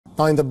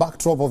Now, in the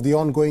backdrop of the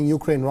ongoing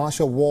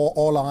Ukraine-Russia war,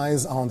 all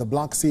eyes are on the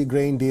Black Sea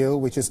grain deal,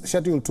 which is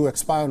scheduled to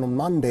expire on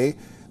Monday,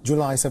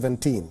 July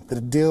 17.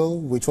 The deal,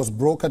 which was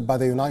brokered by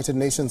the United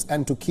Nations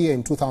and Turkiye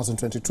in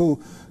 2022,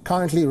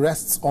 currently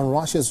rests on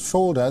Russia's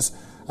shoulders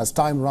as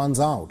time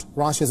runs out.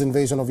 Russia's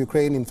invasion of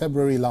Ukraine in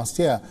February last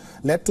year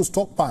led to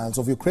stockpiles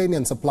of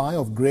Ukrainian supply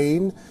of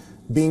grain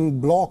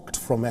being blocked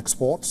from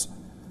exports.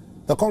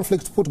 The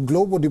conflict put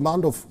global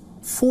demand of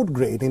food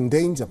grain in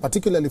danger,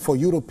 particularly for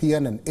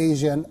European and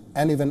Asian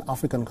and even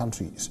African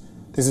countries.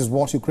 This is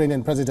what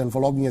Ukrainian President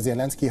Volodymyr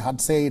Zelensky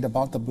had said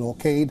about the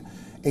blockade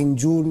in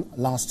June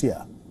last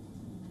year.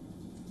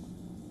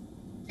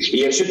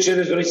 Якщо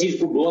через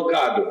російську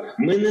блокаду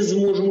ми не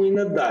зможемо і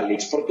надалі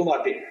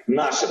експортувати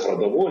наше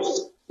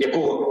продовольство,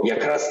 якого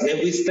якраз не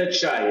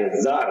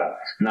вистачає зараз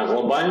на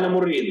глобальному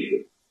ринку,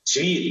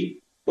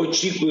 світ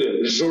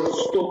очікує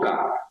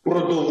жорстока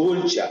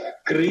продовольча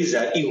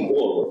криза і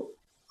голод.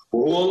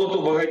 Голод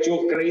у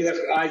багатьох країнах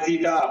Азії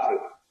та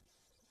Африки.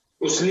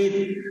 Услід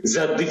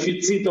за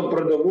дефіцитом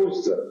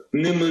продовольства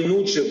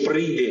неминуче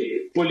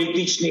прийде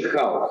політичний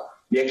хаос,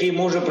 який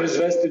може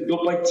призвести до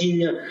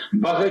падіння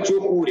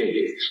багатьох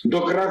урядів,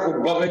 до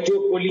краху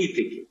багатьох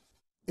політиків.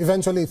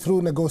 Eventually,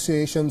 through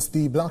negotiations,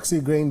 the Black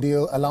Sea grain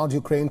deal allowed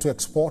Ukraine to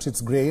export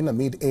its grain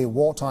amid a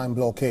wartime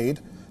blockade.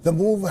 The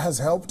move has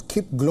helped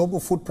keep global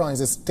food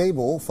prices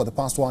stable for the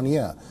past 1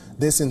 year.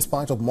 This in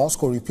spite of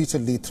Moscow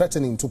repeatedly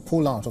threatening to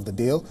pull out of the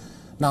deal.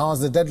 Now, as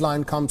the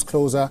deadline comes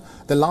closer,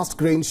 the last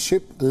grain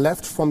ship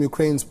left from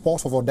Ukraine's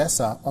port of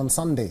Odessa on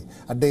Sunday,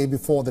 a day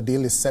before the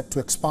deal is set to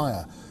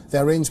expire.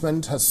 The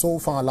arrangement has so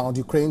far allowed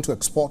Ukraine to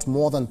export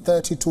more than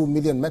 32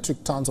 million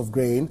metric tons of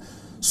grain.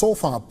 So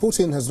far,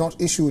 Putin has not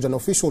issued an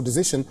official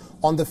decision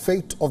on the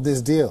fate of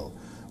this deal.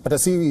 But a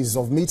series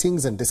of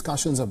meetings and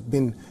discussions have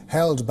been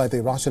held by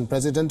the Russian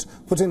president.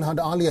 Putin had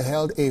earlier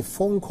held a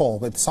phone call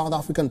with South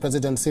African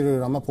President Cyril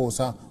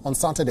Ramaphosa on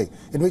Saturday,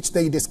 in which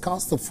they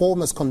discussed the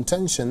former's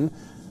contention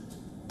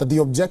that the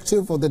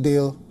objective of the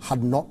deal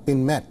had not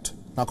been met.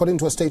 Now, according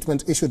to a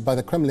statement issued by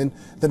the Kremlin,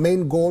 the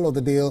main goal of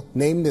the deal,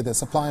 namely the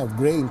supply of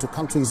grain to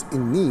countries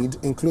in need,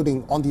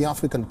 including on the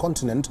African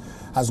continent,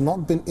 has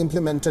not been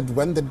implemented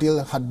when the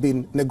deal had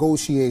been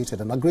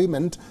negotiated. An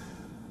agreement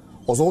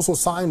was also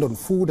signed on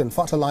food and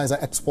fertilizer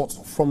exports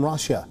from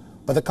Russia,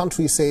 but the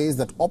country says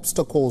that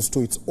obstacles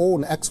to its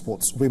own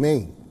exports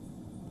remain.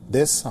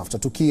 This after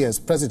Turkiye's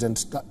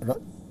President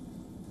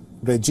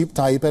Recep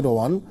Tayyip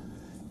Erdogan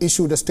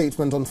issued a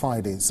statement on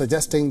Friday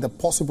suggesting the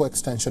possible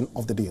extension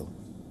of the deal.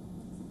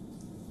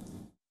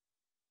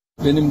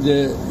 Benim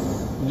de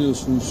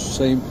biliyorsunuz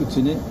Sayın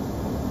Putin'i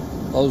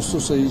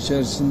Ağustos ayı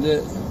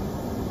içerisinde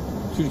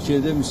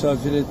Türkiye'de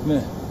misafir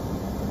etme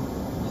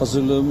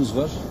hazırlığımız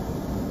var.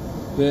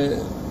 Ve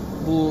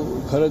bu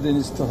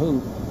Karadeniz tahıl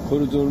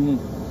koridorunun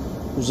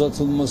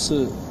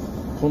uzatılması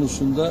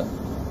konusunda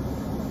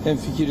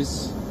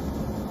hemfikiriz.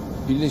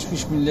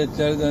 Birleşmiş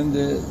Milletler'den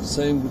de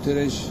Sayın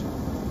Guterres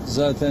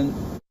zaten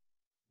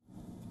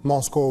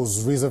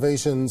Moscow's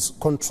reservations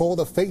control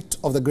the fate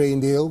of the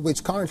grain deal,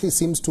 which currently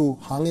seems to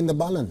hang in the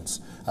balance.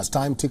 As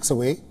time ticks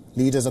away,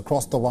 leaders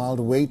across the world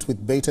wait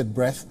with bated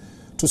breath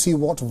to see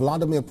what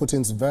Vladimir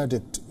Putin's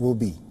verdict will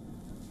be.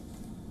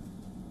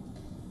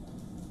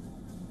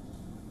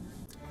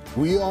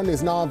 WION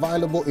is now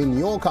available in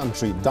your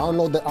country.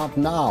 Download the app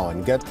now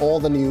and get all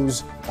the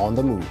news on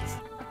the move.